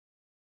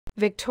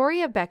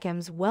Victoria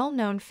Beckham's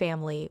well-known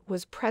family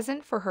was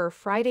present for her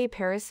Friday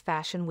Paris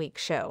Fashion Week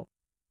show.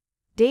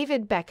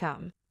 David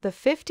Beckham, the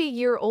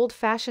 50-year-old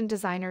fashion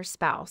designer's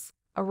spouse,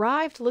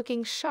 arrived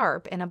looking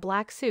sharp in a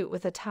black suit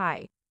with a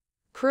tie.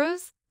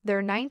 Cruz,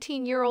 their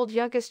 19-year-old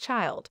youngest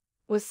child,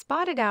 was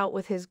spotted out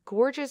with his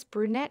gorgeous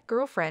brunette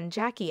girlfriend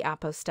Jackie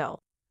Apostol,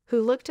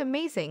 who looked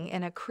amazing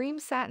in a cream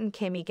satin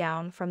cami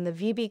gown from the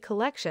VB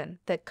collection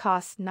that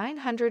cost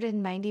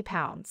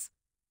 £990.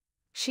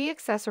 She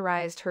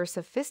accessorized her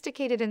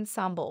sophisticated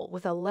ensemble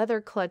with a leather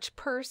clutch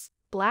purse,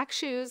 black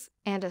shoes,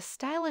 and a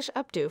stylish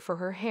updo for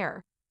her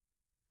hair.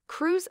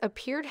 Cruz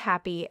appeared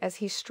happy as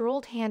he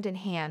strolled hand in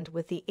hand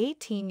with the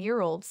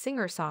 18-year-old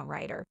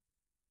singer-songwriter.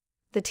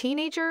 The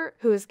teenager,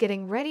 who is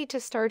getting ready to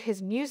start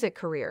his music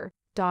career,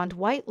 donned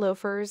white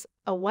loafers,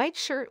 a white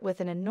shirt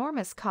with an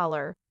enormous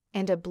collar,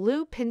 and a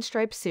blue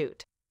pinstripe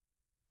suit.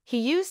 He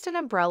used an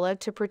umbrella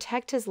to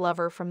protect his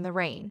lover from the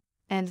rain,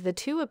 and the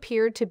two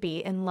appeared to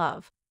be in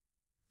love.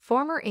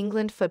 Former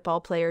England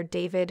football player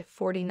David,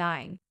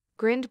 49,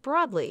 grinned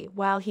broadly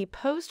while he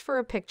posed for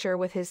a picture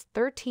with his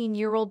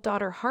 13-year-old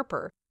daughter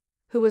Harper,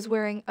 who was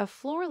wearing a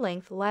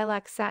floor-length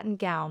lilac satin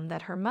gown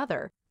that her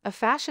mother, a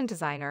fashion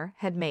designer,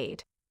 had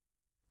made.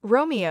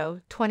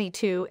 Romeo,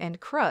 22, and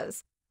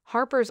Cruz,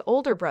 Harper's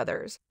older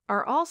brothers,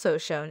 are also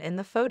shown in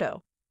the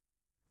photo.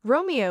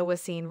 Romeo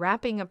was seen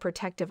wrapping a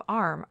protective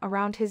arm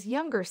around his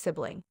younger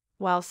sibling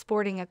while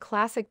sporting a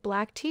classic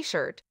black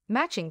t-shirt,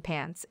 matching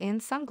pants,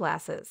 and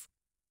sunglasses.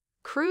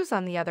 Cruz,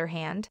 on the other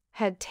hand,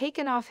 had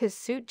taken off his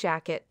suit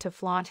jacket to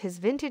flaunt his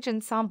vintage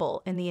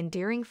ensemble in the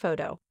endearing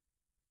photo.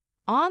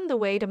 On the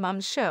way to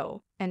Mum's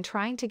show, and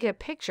trying to get a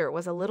picture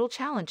was a little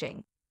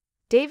challenging,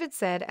 David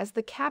said as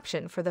the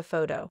caption for the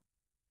photo.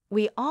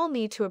 "We all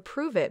need to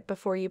approve it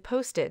before you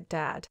post it,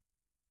 Dad.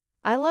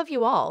 I love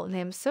you all and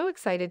am so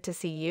excited to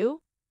see you,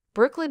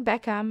 Brooklyn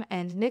Beckham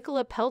and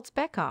Nicola Peltz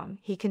Beckham,"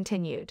 he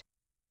continued.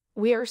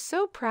 "We are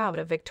so proud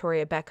of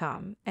Victoria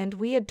Beckham, and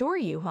we adore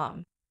you,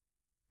 Hum."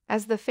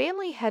 As the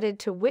family headed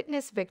to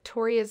witness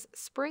Victoria's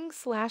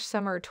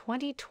Spring/Summer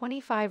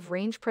 2025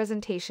 range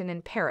presentation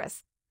in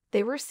Paris,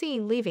 they were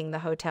seen leaving the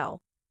hotel.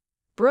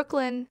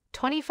 Brooklyn,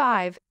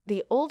 25,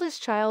 the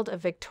oldest child of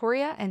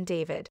Victoria and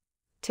David,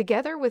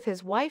 together with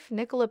his wife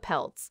Nicola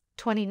Peltz,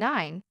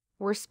 29,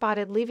 were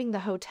spotted leaving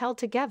the hotel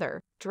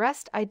together,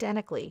 dressed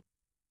identically.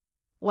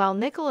 While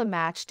Nicola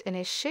matched in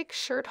a chic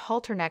shirt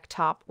halter-neck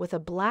top with a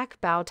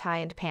black bow tie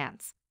and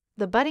pants,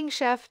 the budding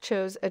chef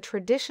chose a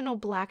traditional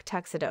black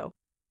tuxedo.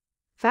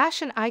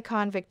 Fashion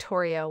icon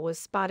Victoria was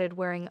spotted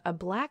wearing a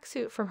black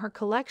suit from her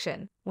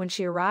collection when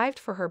she arrived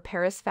for her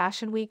Paris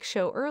Fashion Week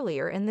show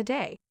earlier in the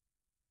day.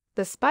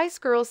 The Spice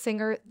Girls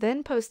singer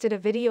then posted a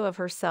video of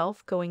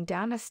herself going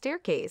down a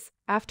staircase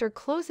after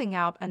closing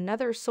out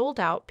another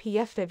sold-out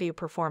PFW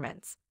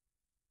performance.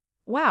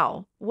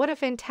 "Wow, what a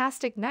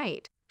fantastic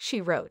night,"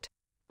 she wrote.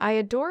 "I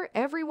adore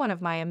every one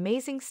of my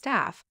amazing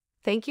staff.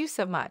 Thank you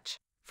so much.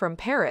 From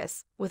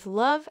Paris, with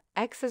love,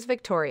 X's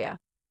Victoria."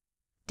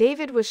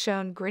 David was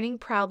shown grinning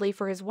proudly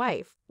for his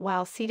wife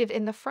while seated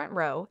in the front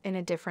row in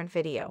a different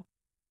video.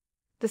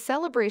 The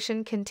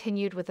celebration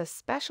continued with a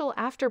special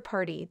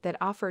after-party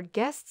that offered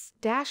guests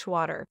Dash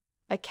Water,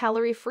 a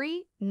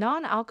calorie-free,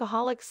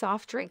 non-alcoholic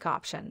soft drink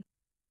option.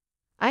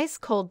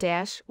 Ice-cold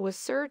Dash was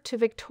served to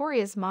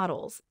Victoria's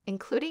models,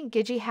 including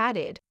Gigi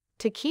Hadid,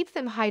 to keep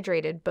them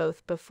hydrated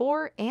both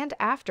before and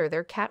after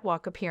their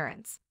catwalk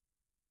appearance.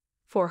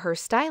 For her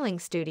styling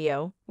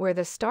studio, where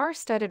the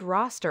star-studded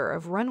roster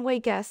of runway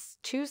guests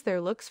choose their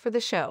looks for the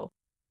show,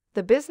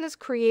 the business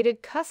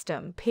created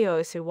custom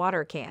POS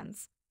water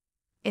cans.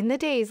 In the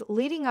days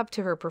leading up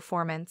to her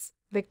performance,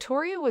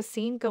 Victoria was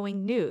seen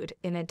going nude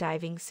in a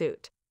diving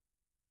suit.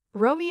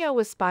 Romeo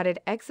was spotted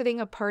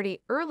exiting a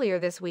party earlier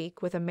this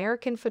week with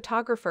American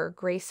photographer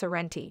Grace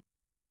Sorrenti.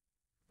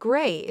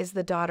 Gray is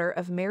the daughter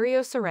of Mario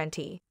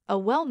Sorrenti, a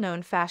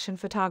well-known fashion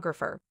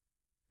photographer.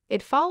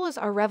 It follows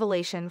our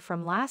revelation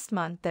from last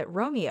month that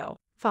Romeo,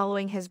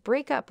 following his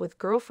breakup with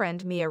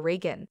girlfriend Mia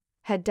Regan,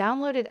 had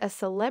downloaded a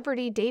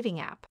celebrity dating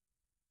app.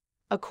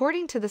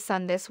 According to The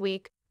Sun this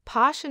week,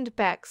 Posh and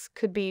Bex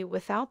could be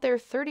without their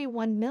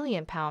 £31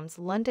 million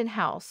London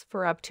house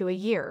for up to a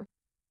year.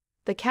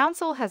 The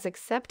council has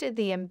accepted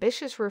the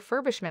ambitious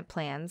refurbishment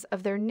plans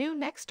of their new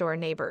next-door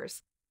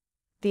neighbors.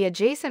 The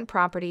adjacent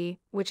property,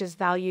 which is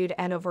valued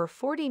at over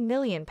 £40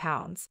 million,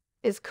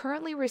 is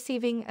currently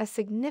receiving a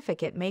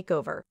significant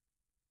makeover.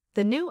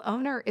 The new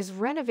owner is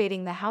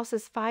renovating the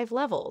house's 5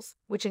 levels,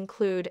 which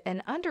include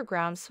an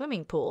underground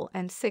swimming pool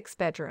and 6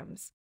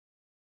 bedrooms.